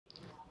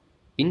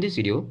In this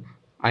video,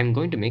 I am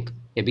going to make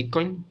a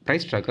Bitcoin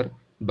price tracker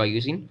by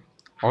using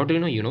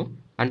Arduino Uno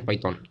and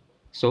Python.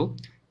 So,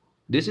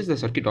 this is the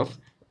circuit of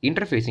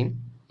interfacing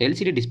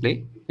LCD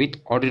display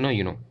with Arduino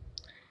Uno.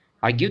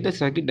 I give the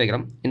circuit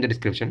diagram in the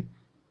description.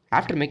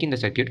 After making the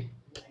circuit,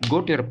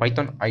 go to your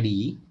Python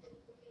IDE.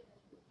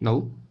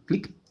 Now,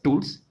 click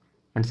Tools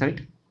and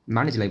select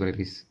Manage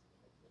Libraries.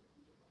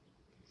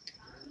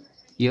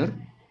 Here,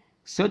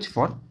 search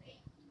for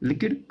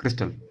Liquid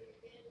Crystal.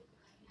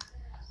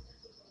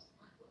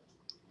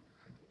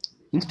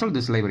 Install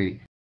this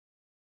library.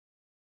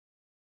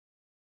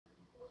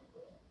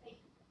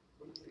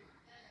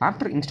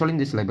 After installing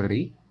this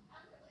library,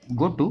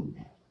 go to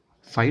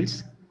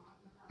Files,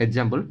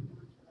 Example,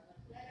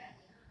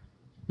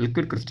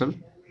 Liquid Crystal.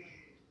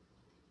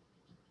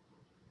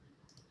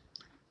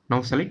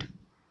 Now select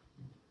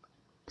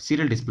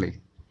Serial Display.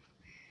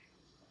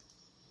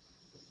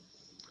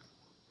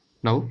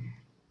 Now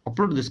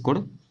upload this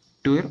code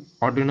to your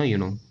Arduino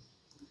Uno.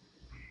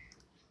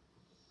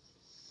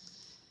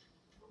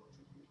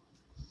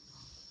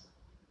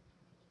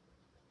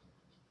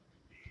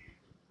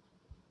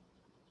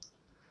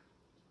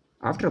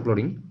 After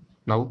uploading,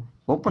 now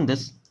open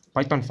this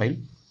Python file.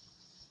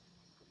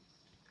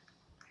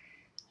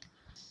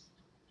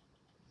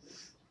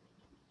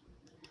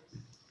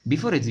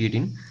 Before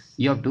executing,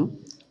 you have to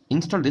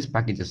install these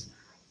packages.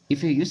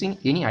 If you're using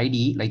any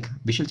IDE like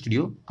Visual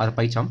Studio or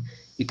PyCharm,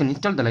 you can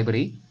install the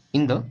library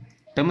in the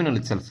terminal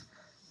itself.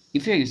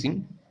 If you're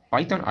using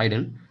Python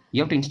idle,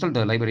 you have to install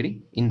the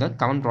library in the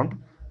command prompt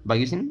by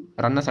using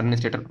Run as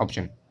Administrator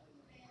option.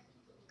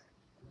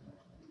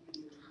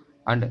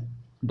 And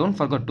don't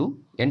forget to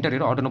enter your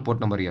Arduino port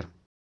number here.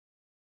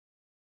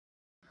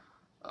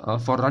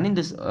 For running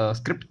this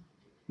script,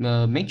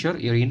 make sure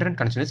your internet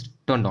connection is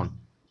turned on.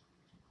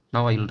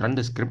 Now I will run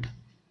the script.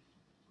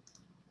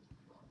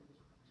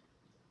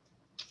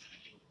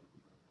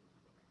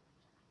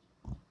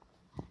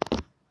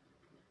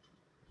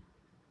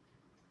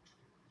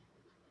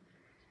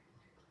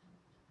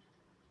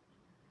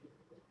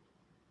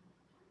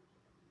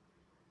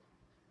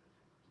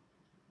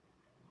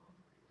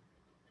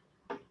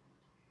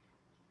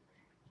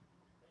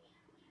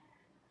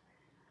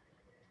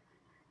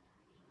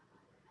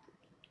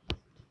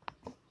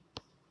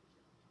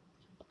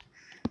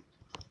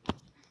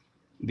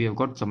 We have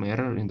got some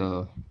error in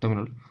the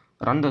terminal.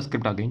 Run the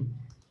script again.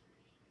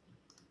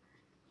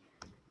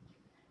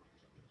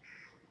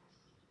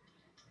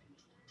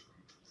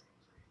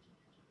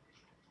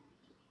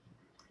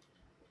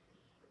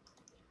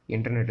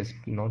 Internet is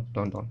not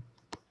turned on.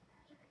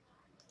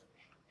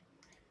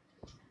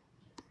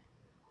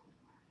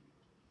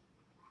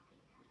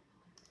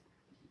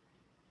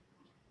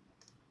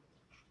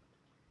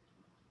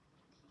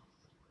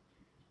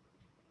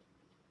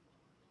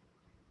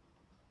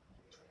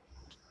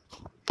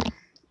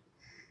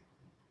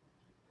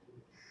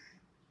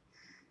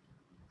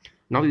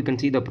 Now you can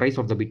see the price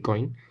of the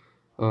Bitcoin.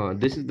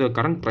 This is the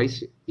current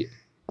price.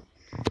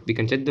 We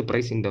can check the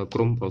price in the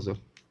Chrome browser.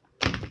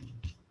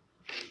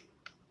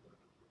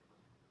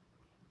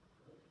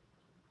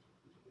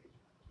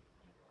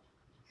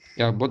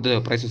 Yeah, both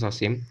the prices are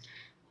same.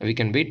 We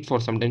can wait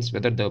for sometimes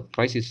whether the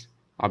price is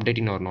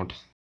updating or not.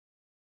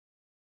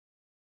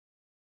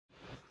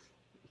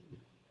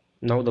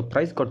 Now the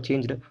price got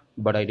changed,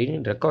 but I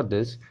didn't record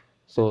this,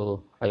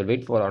 so I'll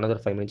wait for another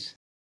 5 minutes.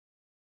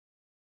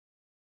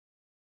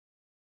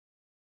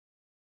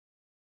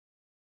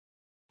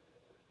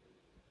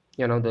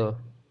 Yeah, now the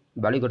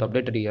value got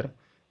updated here.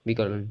 We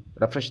can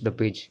refresh the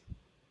page.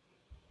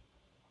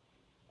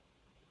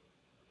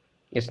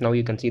 Yes, now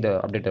you can see the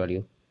updated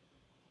value.